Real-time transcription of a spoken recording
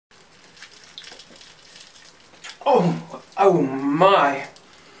Oh my.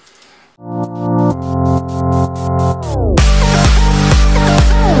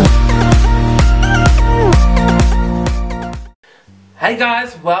 Hey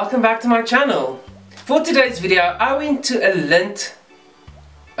guys, welcome back to my channel. For today's video, I went to a Lindt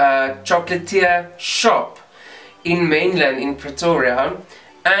chocolatier shop in mainland in Pretoria,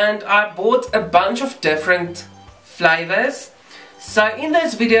 and I bought a bunch of different flavors. So in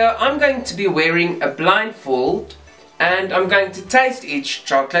this video I'm going to be wearing a blindfold and I'm going to taste each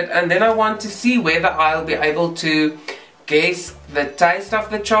chocolate, and then I want to see whether I'll be able to guess the taste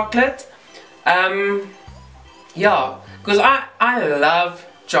of the chocolate. Yeah, because I love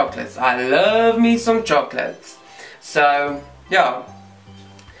chocolates. I love me some chocolates. So yeah,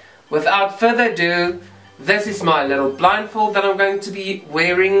 without further ado, this is my little blindfold that I'm going to be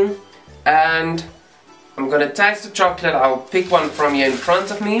wearing, and I'm going to taste the chocolate. I'll pick one from here in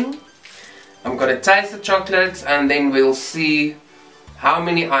front of me. I'm going to taste the chocolates and then we'll see how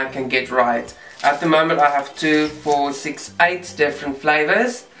many I can get right. At the moment I have 2, 4, 6, 8 different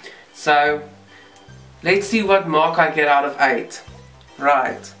flavors. So let's see what mark I get out of 8.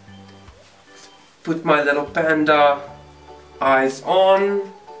 Right. Put my little panda eyes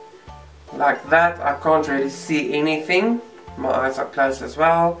on. Like that. I can't really see anything. My eyes are closed as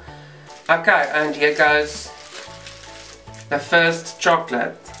well. Okay, and here goes the first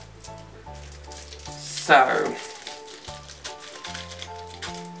chocolate. So,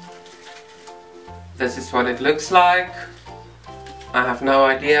 this is what it looks like. I have no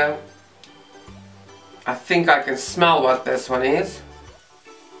idea. I think I can smell what this one is.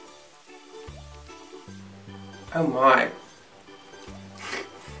 Oh my.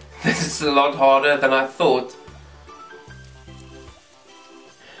 This is a lot harder than I thought.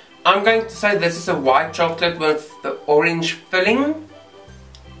 I'm going to say this is a white chocolate with the orange filling.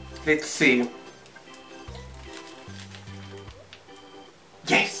 Let's see.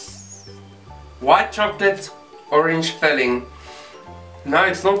 Yes! White chocolate, orange filling. No,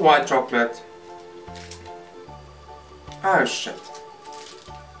 it's not white chocolate. Oh shit.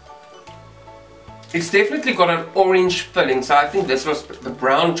 It's definitely got an orange filling, so I think this was the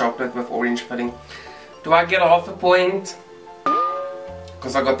brown chocolate with orange filling. Do I get half a point?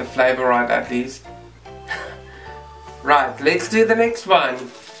 Because I got the flavor right at least. Right, let's do the next one.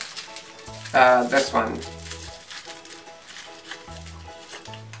 This one.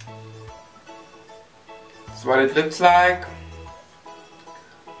 That's what it looks like.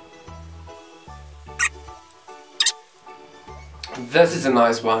 This is a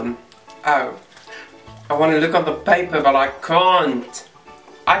nice one. Oh, I want to look on the paper but I can't.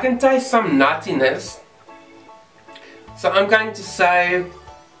 I can taste some nuttiness. So I'm going to say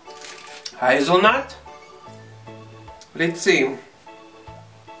hazelnut. Let's see.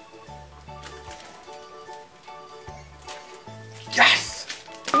 Yes!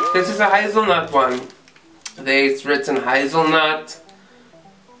 This is a hazelnut one. There's written hazelnut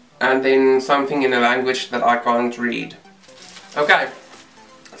and then something in a language that I can't read. Okay,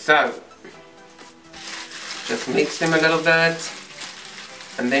 so just mix them a little bit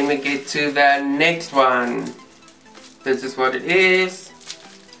and then we get to the next one. This is what it is.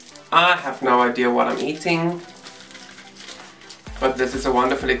 I have no idea what I'm eating, but this is a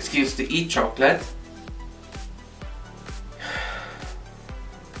wonderful excuse to eat chocolate.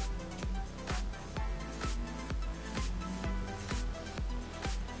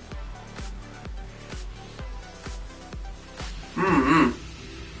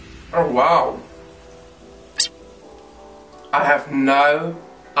 Oh wow. I have no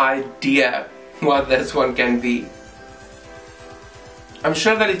idea what this one can be. I'm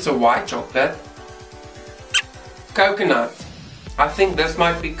sure that it's a white chocolate. Coconut. I think this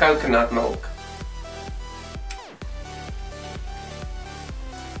might be coconut milk.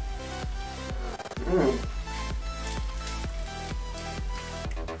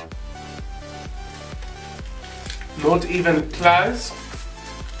 Not even close.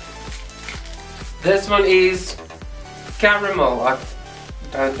 This one is caramel. I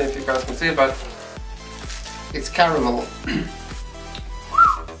don't know if you guys can see it, but it's caramel.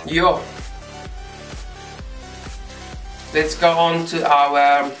 Yo. Let's go on to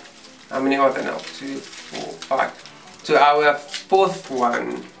our, how many are there now? 2, 4, 5. To our fourth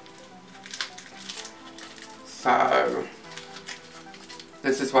one. So,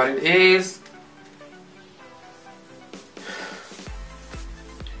 this is what it is.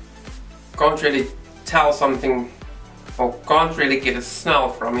 Can't really tell something, or can't really get a smell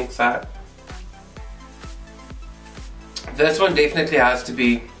from it, so this one definitely has to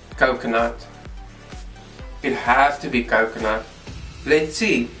be coconut. It has to be coconut. Let's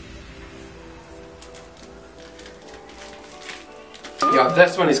see. Yeah,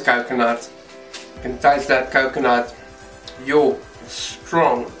 this one is coconut. You can taste that coconut. Yo,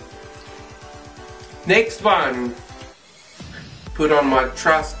 strong. Next one. Put on my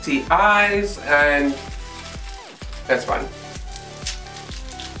trusty eyes and this one.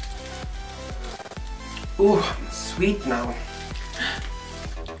 Ooh, I'm sweet now.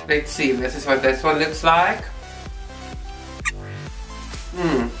 Let's see, this is what this one looks like.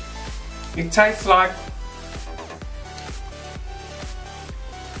 It tastes like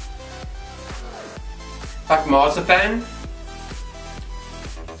marzipan,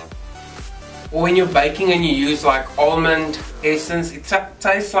 or when you're baking and you use like almond essence, it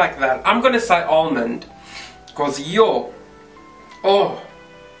tastes like that. I'm gonna say almond because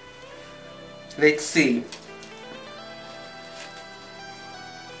let's see.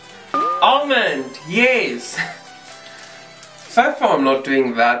 Almond, yes. So far I'm not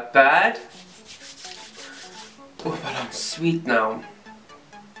doing that bad. Oh, but I'm sweet now.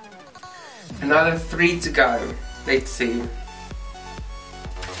 Another 3 to go. Let's see.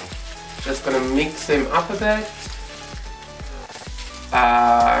 Just gonna mix them up a bit.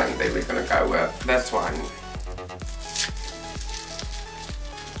 And then we're gonna go with this one.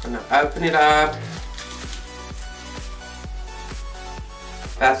 Gonna open it up.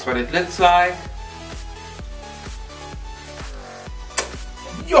 That's what it looks like.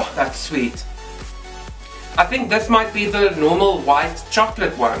 Yo, that's sweet. I think this might be the normal white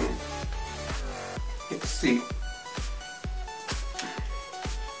chocolate one. Let's see.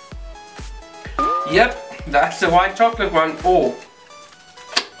 Yep, that's the white chocolate one. Oh,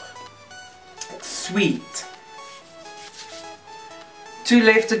 sweet. 2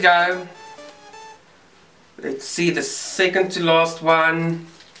 left to go. Let's see, the second to last one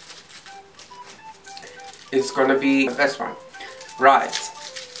is gonna be this one. Right.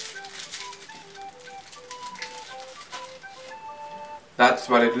 That's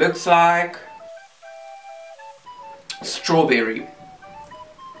what it looks like. Strawberry.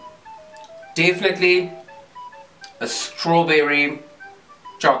 Definitely a strawberry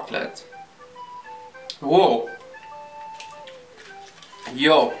chocolate. Whoa.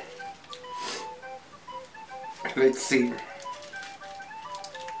 Yo. Let's see.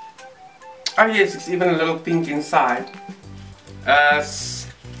 Oh yes, it's even a little pink inside.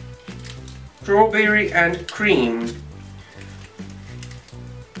 Strawberry and cream.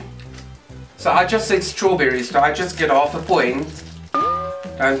 So I just said strawberries, so I just get half a point.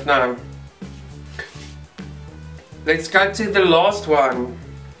 Don't know. Let's go to the last one.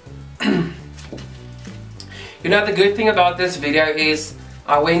 You know, the good thing about this video is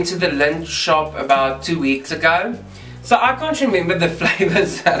I went to the Lindt shop about 2 weeks ago, so I can't remember the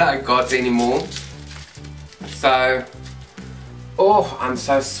flavors that I got anymore. So, oh, I'm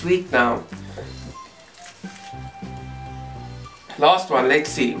so sweet now. Last one,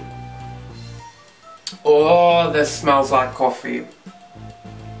 let's see. Oh, this smells like coffee.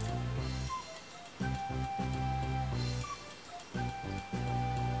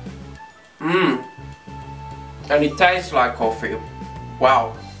 And it tastes like coffee.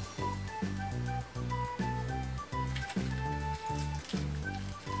 Wow.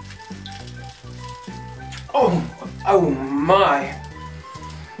 Oh my.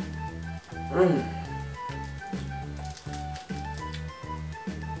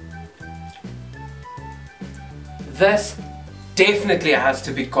 This definitely has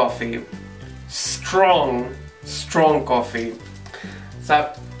to be coffee. Strong coffee.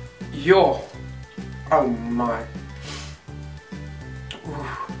 So, oh my. Ooh.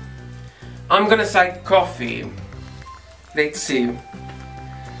 I'm gonna say coffee. Let's see.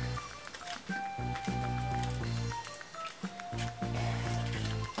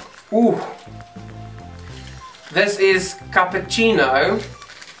 Ooh. This is cappuccino.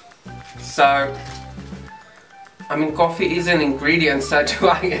 So, I mean, coffee is an ingredient, so do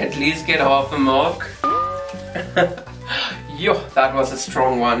I at least get half a mark? Yo, that was a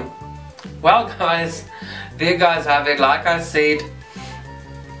strong one. Well guys, there you guys have it. Like I said,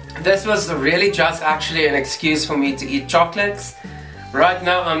 this was really just actually an excuse for me to eat chocolates. Right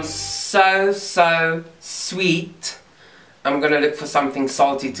now I'm so sweet. I'm gonna look for something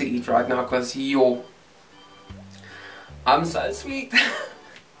salty to eat right now because I'm so sweet.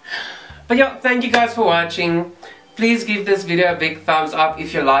 But yeah, thank you guys for watching. Please give this video a big thumbs up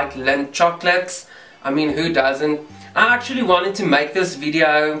if you like Lindt chocolates. I mean, who doesn't? I actually wanted to make this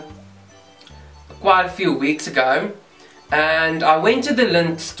video quite a few weeks ago, and I went to the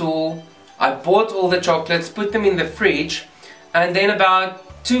Lindt store, I bought all the chocolates, put them in the fridge, and then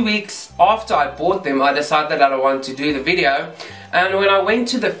about 2 weeks after I bought them, I decided that I want to do the video. And when I went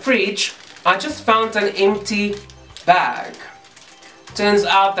to the fridge, I just found an empty bag. turns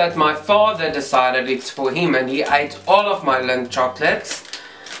out that my father decided it's for him and he ate all of my Lindt chocolates.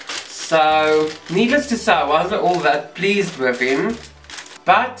 So, needless to say, I wasn't all that pleased with him.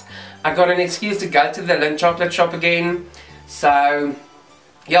 But I got an excuse to go to the Lindt chocolate shop again. So,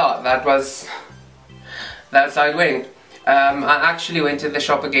 yeah, that's how it went. I actually went to the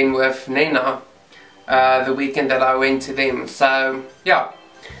shop again with Nena the weekend that I went to them. So, yeah.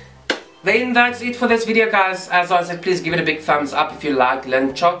 Then that's it for this video, guys. As I said, please give it a big thumbs up if you like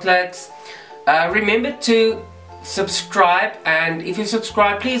Lindt chocolates. Remember to subscribe, and if you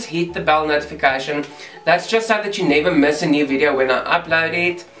subscribe, please hit the bell notification. That's just so that you never miss a new video when I upload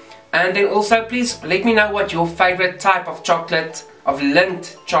it. And then also, please let me know what your favorite type of chocolate, of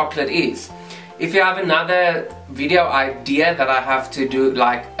Lindt chocolate is. If you have another video idea that I have to do,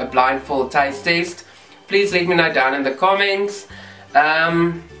 like a blindfold taste test, please let me know down in the comments.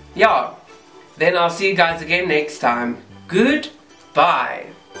 Yeah, then I'll see you guys again next time. Goodbye.